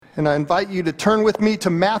And I invite you to turn with me to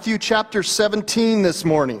Matthew chapter 17 this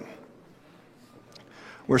morning.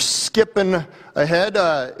 We're skipping ahead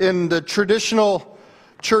in the traditional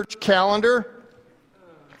church calendar.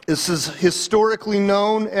 This is historically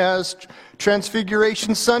known as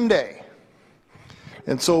Transfiguration Sunday.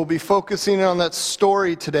 And so we'll be focusing on that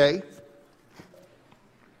story today.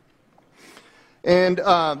 And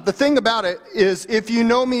the thing about it is, if you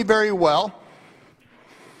know me very well,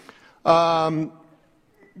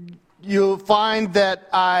 you'll find that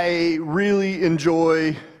I really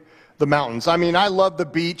enjoy the mountains. I mean, I love the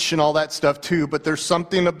beach and all that stuff too, but there's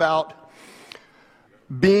something about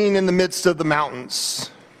being in the midst of the mountains.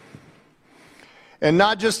 And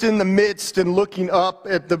not just in the midst and looking up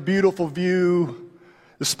at the beautiful view,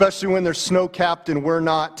 especially when they're snow-capped and we're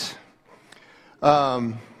not.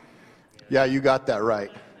 Yeah, you got that right.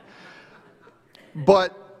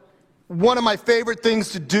 But one of my favorite things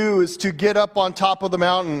to do is to get up on top of the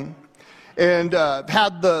mountain. And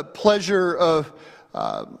had the pleasure of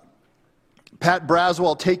Pat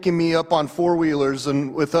Braswell taking me up on four-wheelers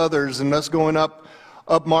and with others, and us going up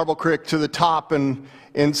Marble Creek to the top and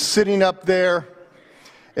sitting up there.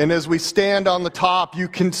 And as we stand on the top, you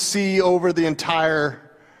can see over the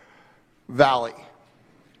entire valley.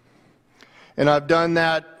 And I've done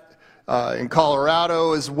that in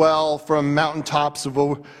Colorado as well, from mountaintops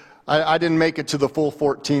of I didn't make it to the full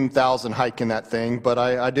 14,000 hiking that thing, but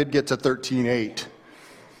I did get to 13,800,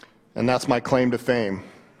 and that's my claim to fame.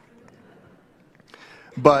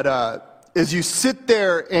 But as you sit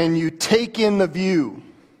there and you take in the view,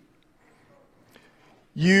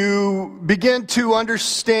 you begin to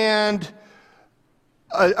understand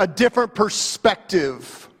a different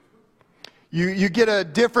perspective. You get a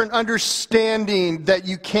different understanding that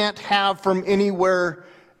you can't have from anywhere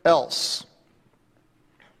else.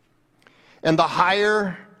 And the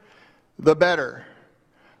higher, the better.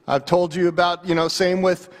 I've told you about, same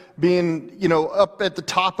with being, up at the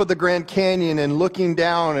top of the Grand Canyon and looking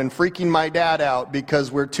down and freaking my dad out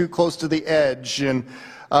because we're too close to the edge. And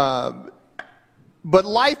but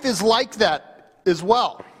life is like that as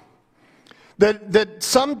well. That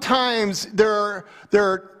sometimes there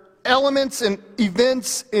are elements and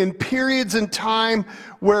events and periods in time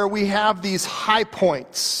where we have these high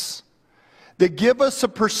points that give us a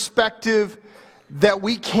perspective that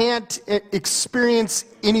we can't experience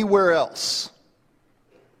anywhere else.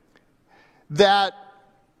 That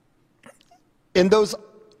in those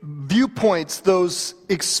viewpoints, those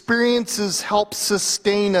experiences help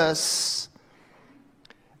sustain us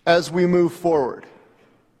as we move forward.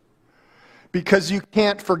 Because you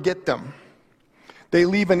can't forget them. They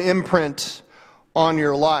leave an imprint on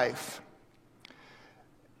your life.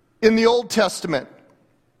 In the Old Testament,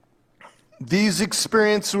 these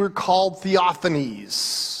experiences were called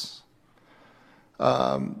theophanies.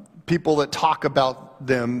 People that talk about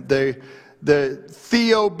them. The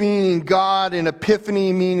theo meaning God and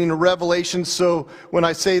epiphany meaning a revelation. So when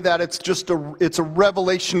I say that, it's a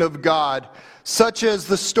revelation of God. Such as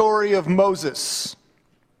the story of Moses,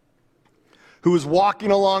 who was walking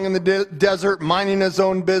along in the desert, minding his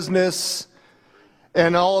own business,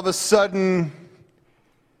 and all of a sudden,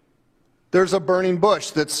 there's a burning bush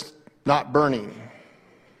that's not burning,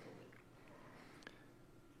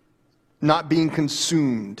 not being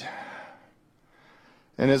consumed.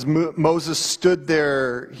 And as Moses stood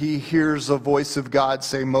there, he hears a voice of God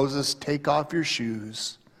say, "Moses, take off your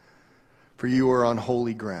shoes, for you are on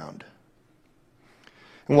holy ground."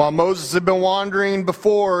 And while Moses had been wandering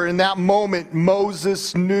before, in that moment,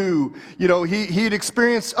 Moses knew. He had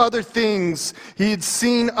experienced other things. He had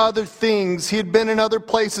seen other things. He had been in other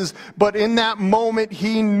places. But in that moment,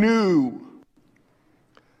 he knew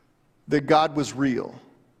that God was real.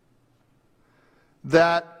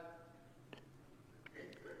 That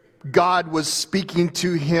God was speaking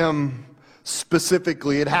to him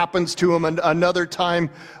specifically. It happens to him another time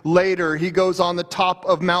later. He goes on the top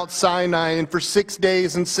of Mount Sinai, and for 6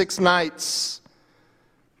 days and 6 nights,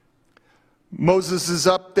 Moses is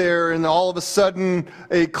up there, and all of a sudden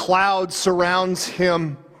a cloud surrounds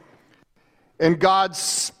him, and God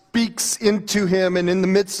speaks into him, and in the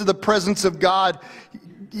midst of the presence of God,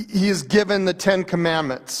 he is given the 10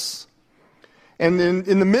 Commandments. And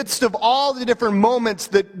in the midst of all the different moments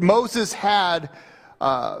that Moses had,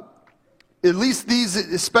 at least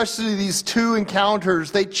especially these 2 encounters,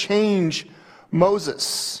 they change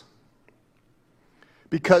Moses.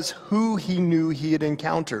 Because who he knew he had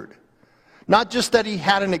encountered. Not just that he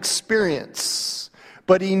had an experience,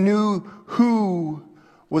 but he knew who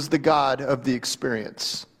was the God of the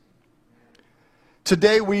experience.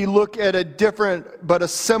 Today we look at a different but a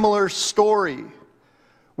similar story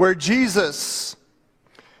where Jesus,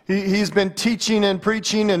 He's been teaching and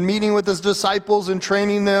preaching and meeting with his disciples and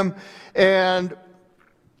training them. And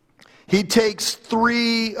he takes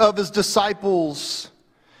 3 of his disciples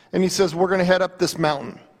and he says, we're going to head up this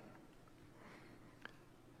mountain.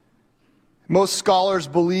 Most scholars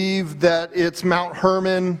believe that it's Mount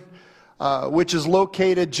Hermon, which is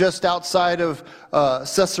located just outside of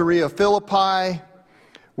Caesarea Philippi,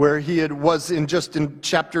 where he was in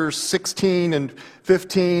chapter 16 and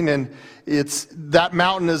 15, and that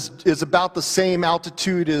mountain is about the same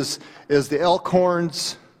altitude as the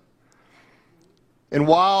Elkhorns. And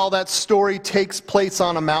while that story takes place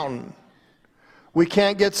on a mountain, we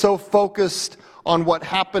can't get so focused on what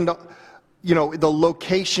happened, the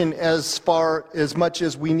location as much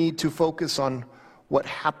as we need to focus on what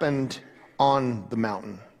happened on the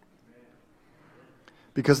mountain.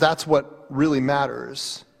 Because that's what really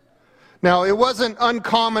matters. Now, it wasn't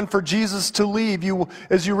uncommon for Jesus to leave.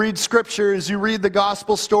 As you read Scripture, as you read the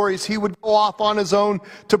gospel stories, he would go off on his own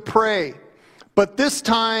to pray. But this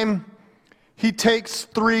time, he takes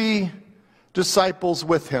 3 disciples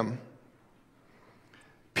with him: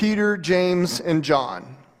 Peter, James, and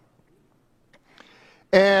John.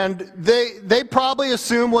 And they probably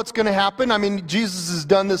assume what's going to happen. I mean, Jesus has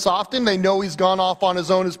done this often. They know he's gone off on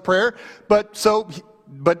his own as prayer.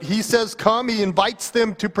 But he says, come, he invites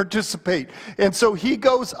them to participate. And so he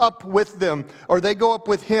goes up with them, or they go up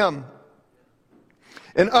with him.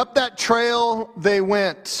 And up that trail they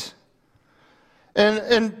went.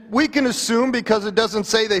 And we can assume, because it doesn't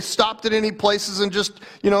say they stopped at any places and just,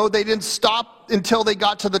 they didn't stop until they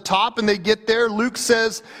got to the top and they get there. Luke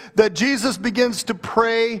says that Jesus begins to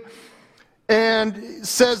pray and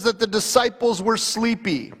says that the disciples were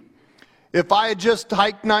sleepy. If I had just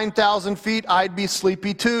hiked 9,000 feet, I'd be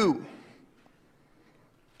sleepy too.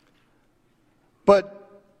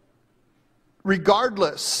 But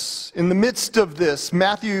regardless, in the midst of this,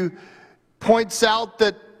 Matthew points out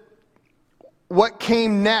that what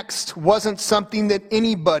came next wasn't something that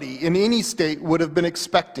anybody in any state would have been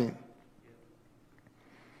expecting.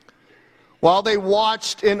 While they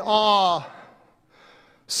watched in awe,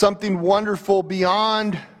 something wonderful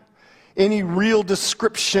beyond any real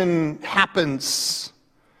description happens.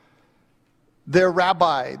 Their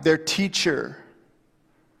rabbi, their teacher,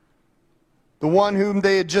 the one whom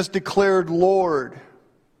they had just declared Lord,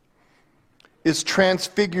 is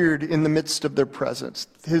transfigured in the midst of their presence.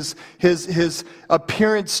 His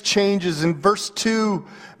appearance changes. In verse 2,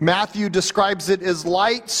 Matthew describes it as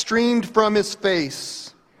light streamed from his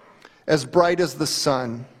face, as bright as the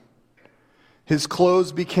sun. His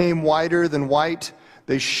clothes became whiter than white.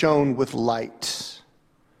 They shone with light.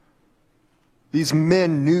 These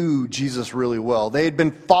men knew Jesus really well. They had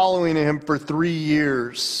been following him for 3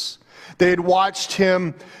 years. They had watched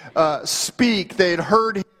him speak. They had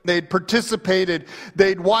heard him. They had participated.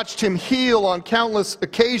 They'd watched him heal on countless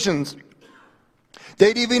occasions.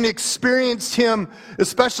 They'd even experienced him,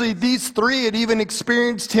 especially these 3, had even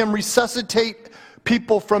experienced him resuscitate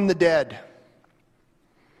people from the dead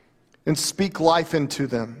and speak life into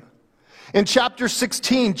them. In chapter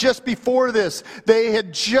 16, just before this, they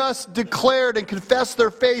had just declared and confessed their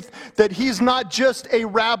faith that he's not just a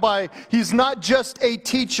rabbi, he's not just a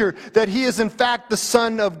teacher, that he is in fact the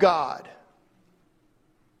Son of God,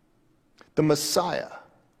 the Messiah.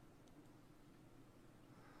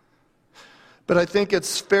 But I think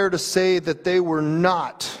it's fair to say that they were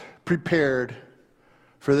not prepared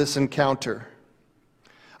for this encounter.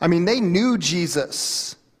 I mean, they knew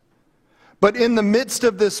Jesus. But in the midst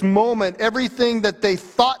of this moment, everything that they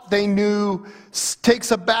thought they knew takes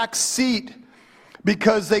a back seat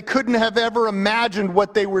because they couldn't have ever imagined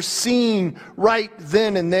what they were seeing right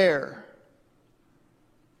then and there.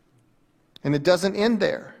 And it doesn't end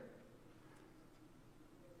there.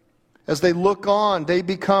 As they look on, they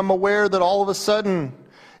become aware that all of a sudden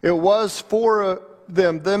it was 4 of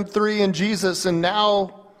them 3 and Jesus, and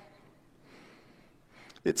now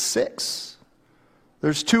it's 6.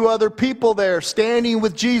 There's 2 other people there standing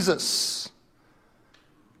with Jesus.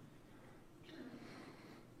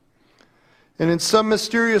 And in some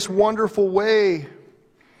mysterious, wonderful way,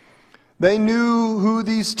 they knew who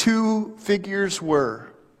these 2 figures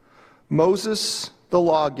were: Moses, the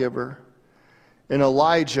lawgiver, and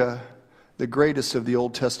Elijah, the greatest of the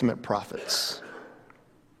Old Testament prophets.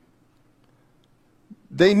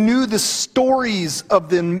 They knew the stories of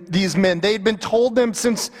these men. They had been told them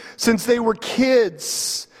since they were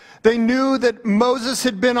kids. They knew that Moses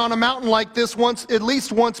had been on a mountain like this at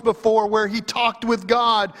least once before, where he talked with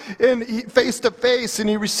God face to face and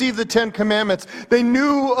he received the 10 Commandments. They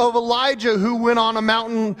knew of Elijah, who went on a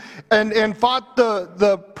mountain and fought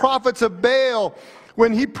the prophets of Baal.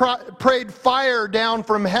 when he prayed fire down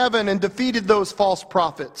from heaven and defeated those false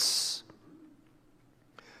prophets,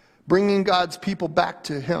 bringing God's people back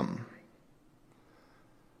to him.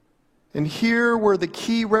 And here were the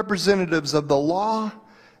key representatives of the law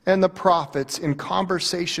and the prophets in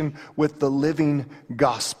conversation with the living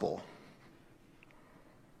gospel.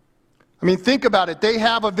 I mean, think about it. They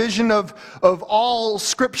have a vision of all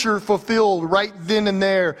Scripture fulfilled right then and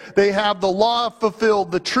there. They have the law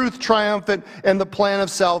fulfilled, the truth triumphant, and the plan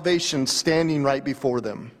of salvation standing right before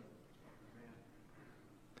them.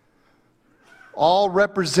 All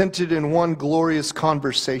represented in one glorious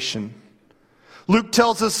conversation. Luke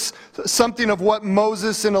tells us something of what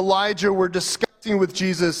Moses and Elijah were discussing with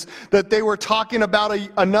Jesus, that they were talking about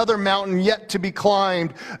another mountain yet to be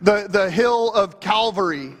climbed, the hill of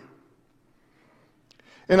Calvary.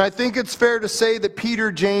 And I think it's fair to say that Peter,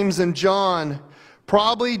 James, and John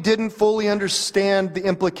probably didn't fully understand the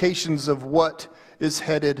implications of what is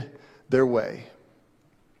headed their way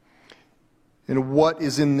and what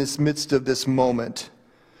is in this midst of this moment.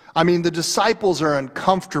 I mean, the disciples are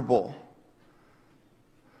uncomfortable.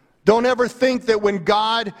 Don't ever think that when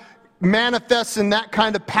God manifests in that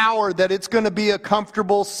kind of power that it's going to be a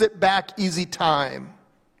comfortable, sit back, easy time.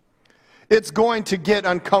 It's going to get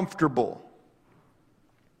uncomfortable.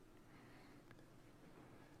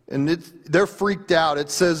 And they're freaked out. It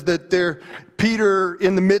says that Peter,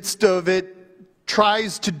 in the midst of it,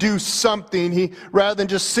 tries to do something. Rather than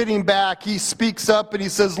just sitting back, he speaks up and he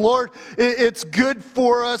says, Lord, it's good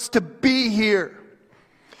for us to be here.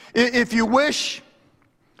 If you wish,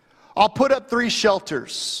 I'll put up 3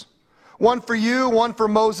 shelters. One for you, one for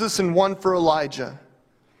Moses, and one for Elijah.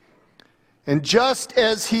 And just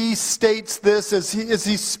as he states this, as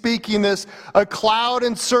he's speaking this, a cloud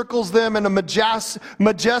encircles them, and a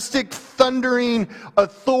majestic, thundering,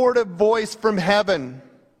 authoritative voice from heaven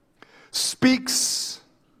speaks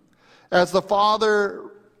as the Father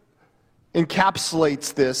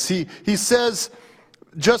encapsulates this. He says,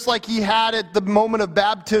 just like he had at the moment of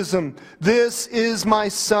baptism, "This is my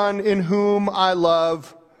Son in whom I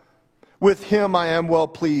love. With him I am well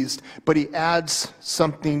pleased." But he adds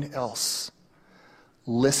something else.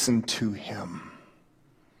 Listen to him.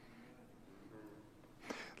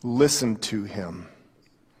 Listen to him.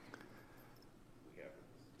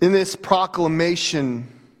 In this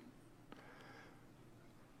proclamation,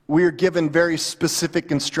 we are given very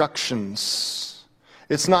specific instructions.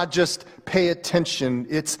 It's not just pay attention,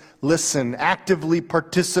 it's listen, actively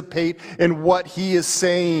participate in what he is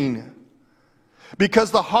saying.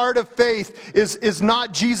 Because the heart of faith is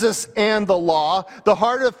not Jesus and the law. The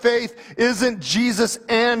heart of faith isn't Jesus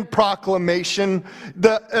and proclamation.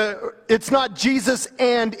 It's not Jesus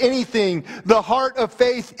and anything. The heart of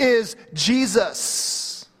faith is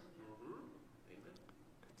Jesus.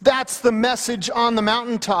 That's the message on the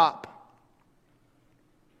mountaintop.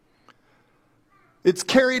 It's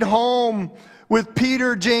carried home with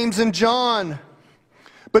Peter, James, and John.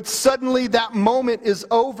 But suddenly that moment is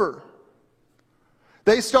over.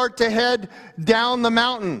 They start to head down the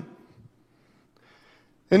mountain.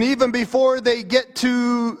 And even before they get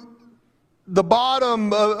to the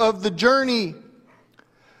bottom of the journey,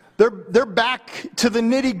 they're back to the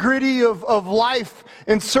nitty-gritty of life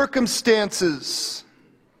and circumstances.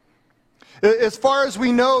 As far as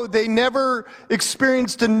we know, they never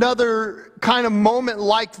experienced another kind of moment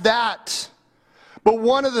like that. But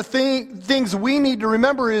one of the things we need to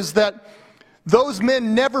remember is that those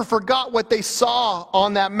men never forgot what they saw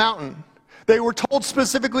on that mountain. They were told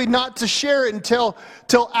specifically not to share it until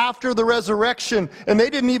after the resurrection. And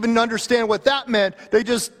they didn't even understand what that meant. They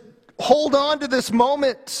just hold on to this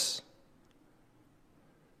moment.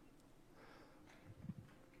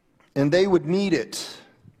 And they would need it.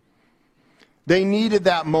 They needed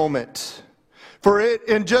that moment. For it,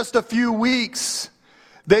 in just a few weeks,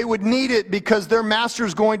 they would need it because their master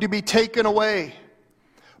is going to be taken away,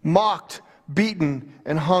 mocked, beaten,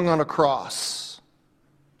 and hung on a cross.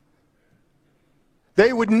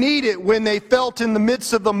 They would need it when they felt in the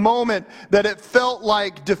midst of the moment that it felt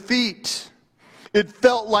like defeat. It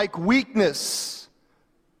felt like weakness.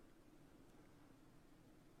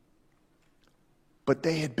 But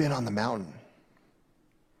they had been on the mountain.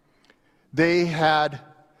 They had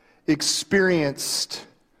experienced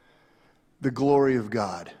the glory of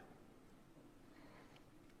God.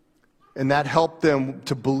 And that helped them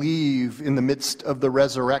to believe in the midst of the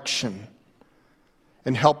resurrection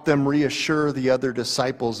and helped them reassure the other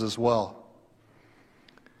disciples as well.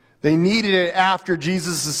 They needed it after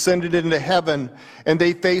Jesus ascended into heaven and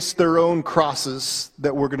they faced their own crosses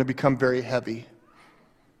that were going to become very heavy.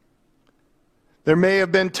 There may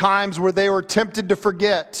have been times where they were tempted to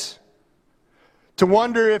forget, to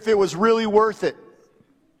wonder if it was really worth it.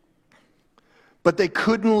 But they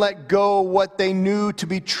couldn't let go what they knew to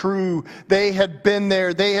be true. They had been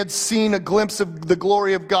there. They had seen a glimpse of the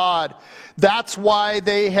glory of God. That's why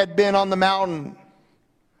they had been on the mountain.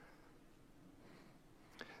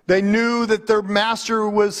 They knew that their master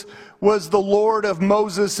was the Lord of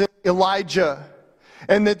Moses and Elijah,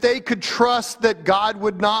 and that they could trust that God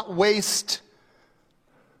would not waste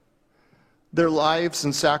their lives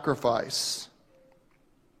in sacrifice.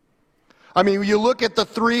 I mean, you look at the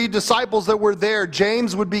 3 disciples that were there.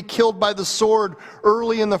 James would be killed by the sword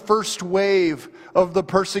early in the first wave of the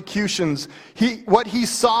persecutions. What he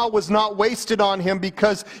saw was not wasted on him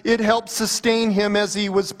because it helped sustain him as he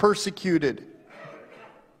was persecuted.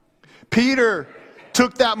 Peter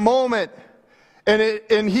took that moment,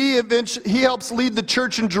 and he helps lead the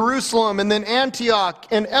church in Jerusalem, and then Antioch,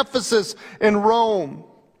 and Ephesus, and Rome.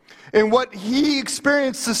 And what he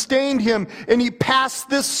experienced sustained him, and he passed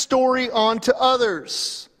this story on to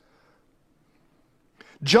others.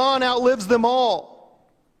 John outlives them all.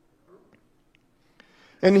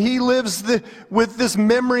 And he lives with this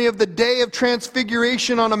memory of the day of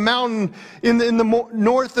transfiguration on a mountain in the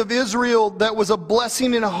north of Israel that was a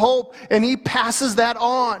blessing and a hope, and he passes that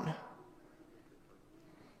on.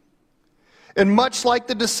 And much like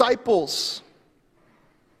the disciples,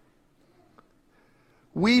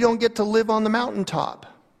 we don't get to live on the mountaintop,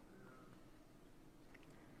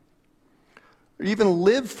 or even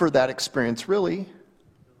live for that experience, really.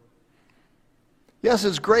 Yes,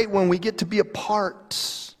 it's great when we get to be a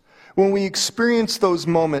part, when we experience those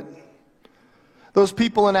moments. Those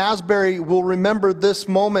people in Asbury will remember this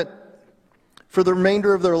moment for the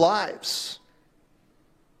remainder of their lives.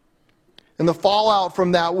 And the fallout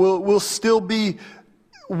from that will still be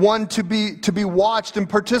one to be watched and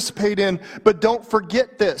participate in. But don't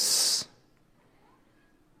forget this.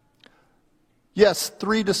 Yes,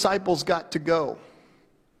 3 disciples got to go.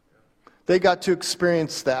 They got to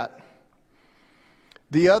experience that.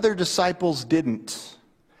 The other disciples didn't.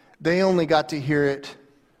 They only got to hear it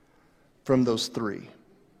from those 3.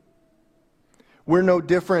 We're no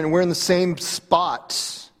different. We're in the same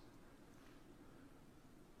spot.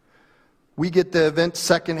 We get the event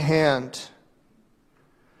secondhand.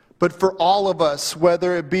 But for all of us,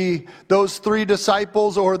 whether it be those 3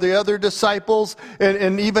 disciples or the other disciples,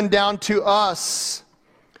 and even down to us,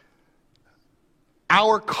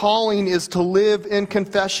 our calling is to live in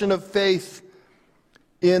confession of faith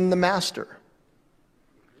in the Master.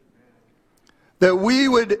 That we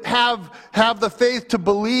would have the faith to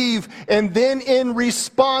believe, and then in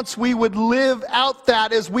response we would live out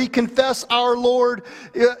that as we confess our Lord.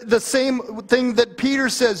 The same thing that Peter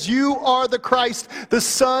says, "You are the Christ, the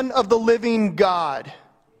Son of the living God."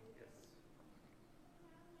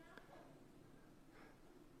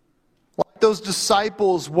 Like those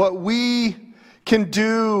disciples, what we can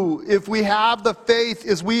do if we have the faith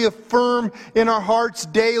is we affirm in our hearts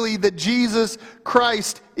daily that Jesus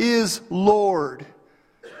Christ is Lord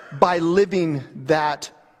by living that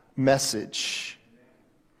message.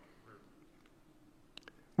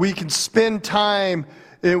 We can spend time,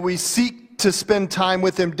 and we seek to spend time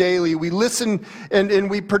with Him daily. We listen and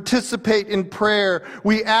we participate in prayer.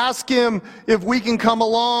 We ask Him if we can come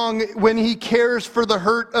along when He cares for the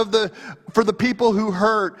hurt of for the people who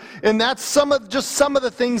hurt. And that's some of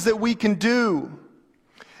the things that we can do.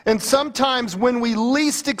 And sometimes when we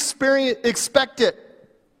least expect it,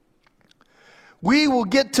 we will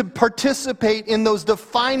get to participate in those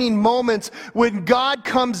defining moments when God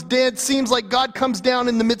comes down. It seems like God comes down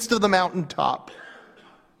in the midst of the mountaintop.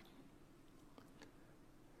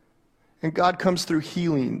 And God comes through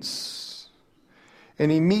healings.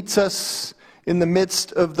 And He meets us in the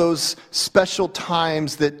midst of those special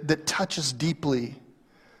times that touch us deeply.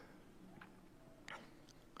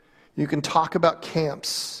 You can talk about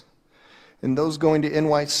camps. And those going to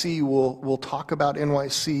NYC will talk about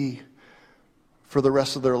NYC for the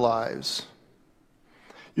rest of their lives.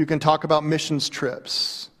 You can talk about missions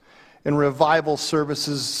trips and revival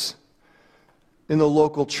services in the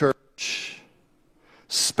local church.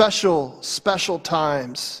 Special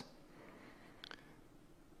times,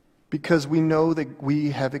 because we know that we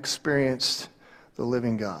have experienced the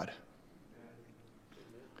living God.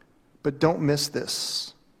 But don't miss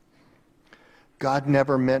this. God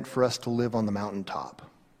never meant for us to live on the mountaintop.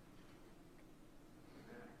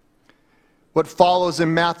 What follows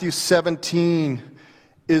in Matthew 17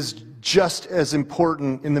 is just as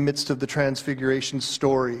important in the midst of the Transfiguration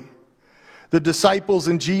story. The disciples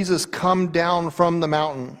and Jesus come down from the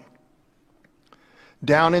mountain.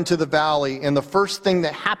 down into the valley, and the first thing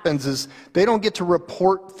that happens is they don't get to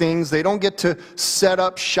report things. They don't get to set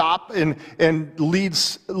up shop and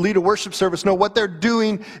lead a worship service. No, what they're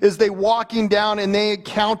doing is they walking down and they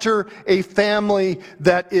encounter a family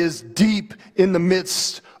that is deep in the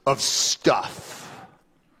midst of stuff.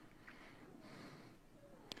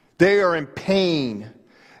 They are in pain.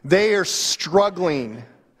 They are struggling.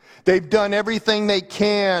 They've done everything they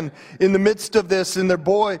can in the midst of this, and their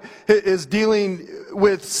boy is dealing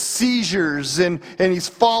with seizures, and he's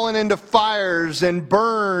fallen into fires and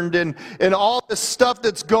burned, and all this stuff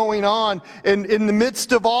that's going on. And in the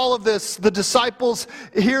midst of all of this, the disciples,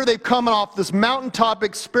 here they've come off this mountaintop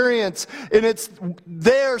experience, and it's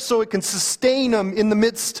there so it can sustain them in the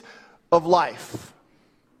midst of life.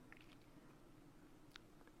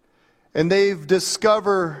 And they've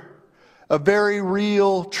discovered a very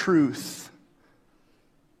real truth,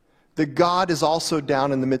 that God is also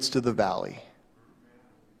down in the midst of the valley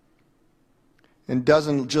and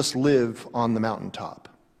doesn't just live on the mountaintop.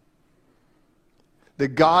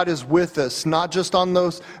 That God is with us, not just on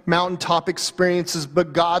those mountaintop experiences,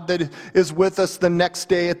 but God that is with us the next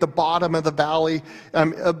day at the bottom of the valley,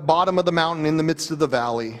 bottom of the mountain in the midst of the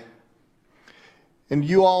valley. And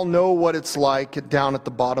you all know what it's like down at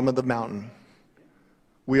the bottom of the mountain.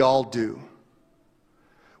 We all do.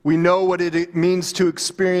 We know what it means to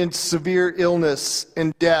experience severe illness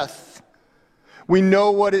and death. We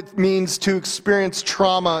know what it means to experience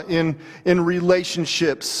trauma in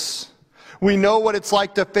relationships. We know what it's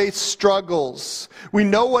like to face struggles. We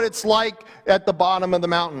know what it's like at the bottom of the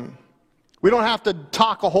mountain. We don't have to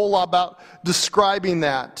talk a whole lot about describing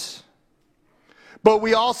that. But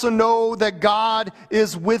we also know that God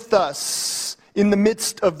is with us in the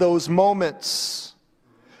midst of those moments,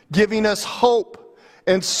 giving us hope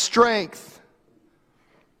and strength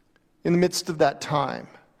in the midst of that time.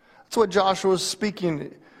 That's what Joshua was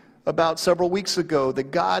speaking about several weeks ago,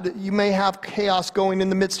 that God, you may have chaos going in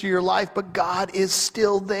the midst of your life, but God is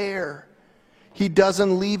still there. He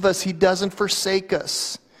doesn't leave us. He doesn't forsake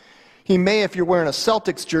us. He may if you're wearing a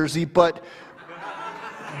Celtics jersey, but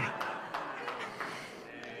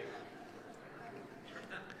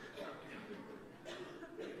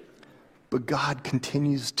God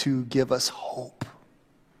continues to give us hope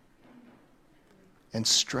and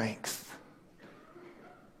strength,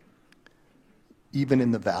 even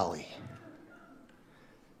in the valley.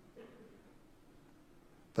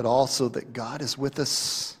 But also that God is with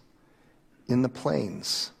us in the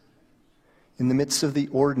plains, in the midst of the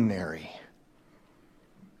ordinary.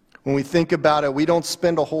 When we think about it, we don't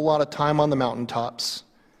spend a whole lot of time on the mountaintops.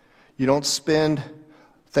 You don't spend,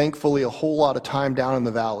 thankfully, a whole lot of time down in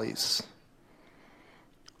the valleys.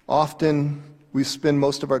 Often, we spend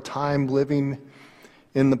most of our time living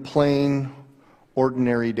in the plain,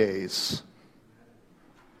 ordinary days.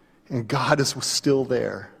 And God is still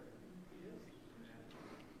there.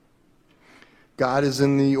 God is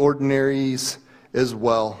in the ordinaries as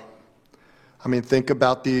well. I mean, think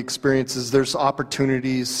about the experiences. There's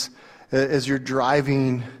opportunities as you're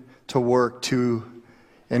driving to work to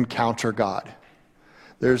encounter God.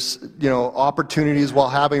 There's, opportunities while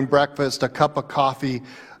having breakfast, a cup of coffee,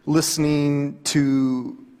 listening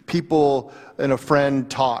to people and a friend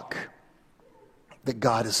talk, that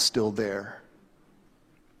God is still there.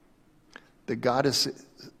 That God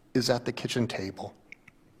is at the kitchen table.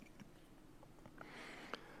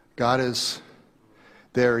 God is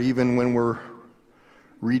there even when we're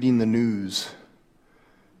reading the news,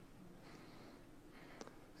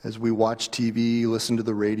 as we watch TV, listen to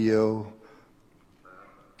the radio,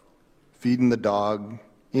 feeding the dog.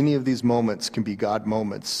 Any of these moments can be God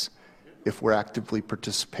moments if we're actively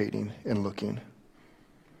participating and looking.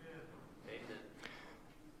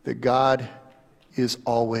 That God is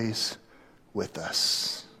always with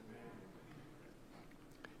us.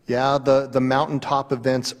 Yeah, the mountaintop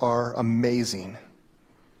events are amazing.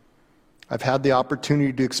 I've had the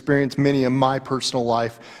opportunity to experience many in my personal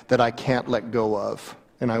life that I can't let go of,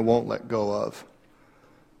 and I won't let go of.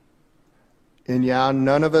 And yeah,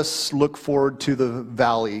 none of us look forward to the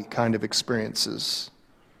valley kind of experiences.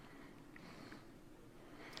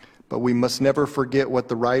 But we must never forget what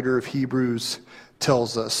the writer of Hebrews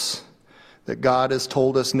tells us. That God has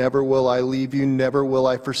told us, never will I leave you, never will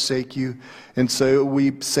I forsake you. And so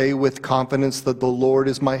we say with confidence that the Lord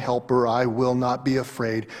is my helper, I will not be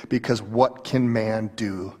afraid, because what can man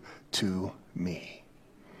do to me?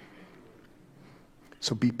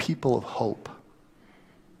 So be people of hope.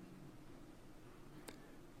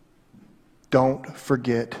 Don't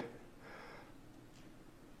forget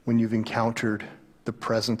when you've encountered the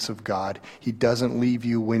presence of God. He doesn't leave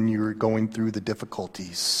you when you're going through the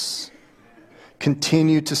difficulties.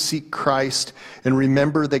 Continue to seek Christ and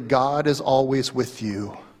remember that God is always with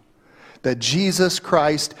you, that Jesus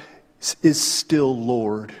Christ is still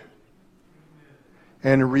Lord.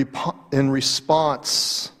 And in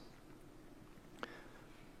response,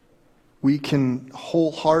 we can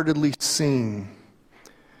wholeheartedly sing,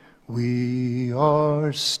 "We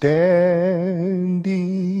are standing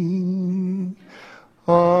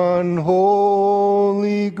on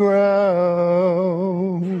holy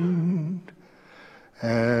ground,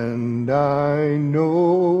 and I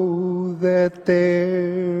know that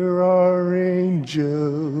there are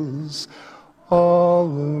angels all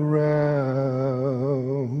around.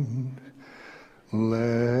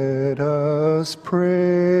 Let us praise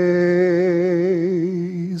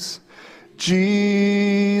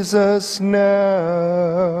Jesus now.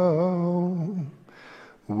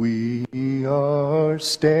 We are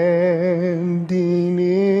standing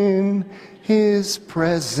in His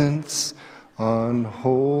presence on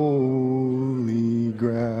holy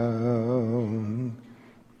ground."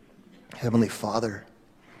 Heavenly Father,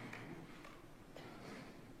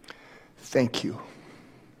 thank you.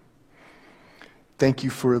 Thank you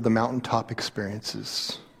for the mountaintop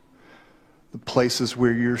experiences, the places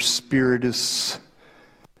where your Spirit is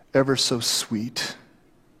ever so sweet,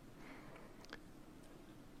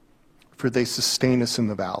 for they sustain us in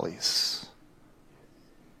the valleys.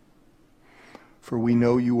 For we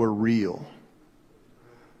know you are real,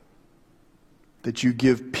 that you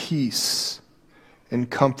give peace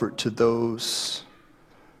and comfort to those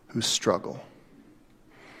who struggle,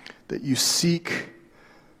 that you seek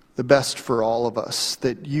the best for all of us,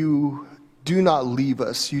 that you do not leave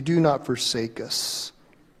us, you do not forsake us,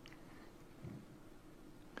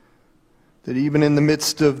 that even in the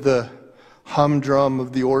midst of the humdrum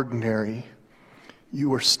of the ordinary,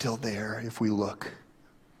 you are still there if we look,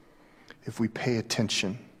 if we pay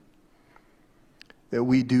attention, that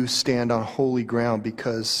we do stand on holy ground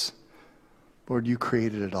because, Lord, you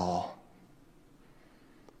created it all,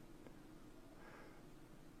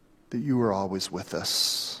 that you are always with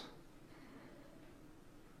us.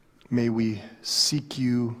 May we seek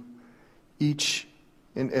you each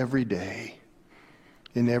and every day,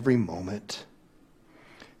 in every moment,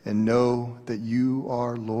 and know that you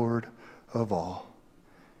are Lord of all.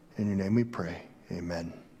 In your name we pray.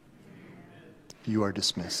 Amen. You are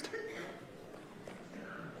dismissed.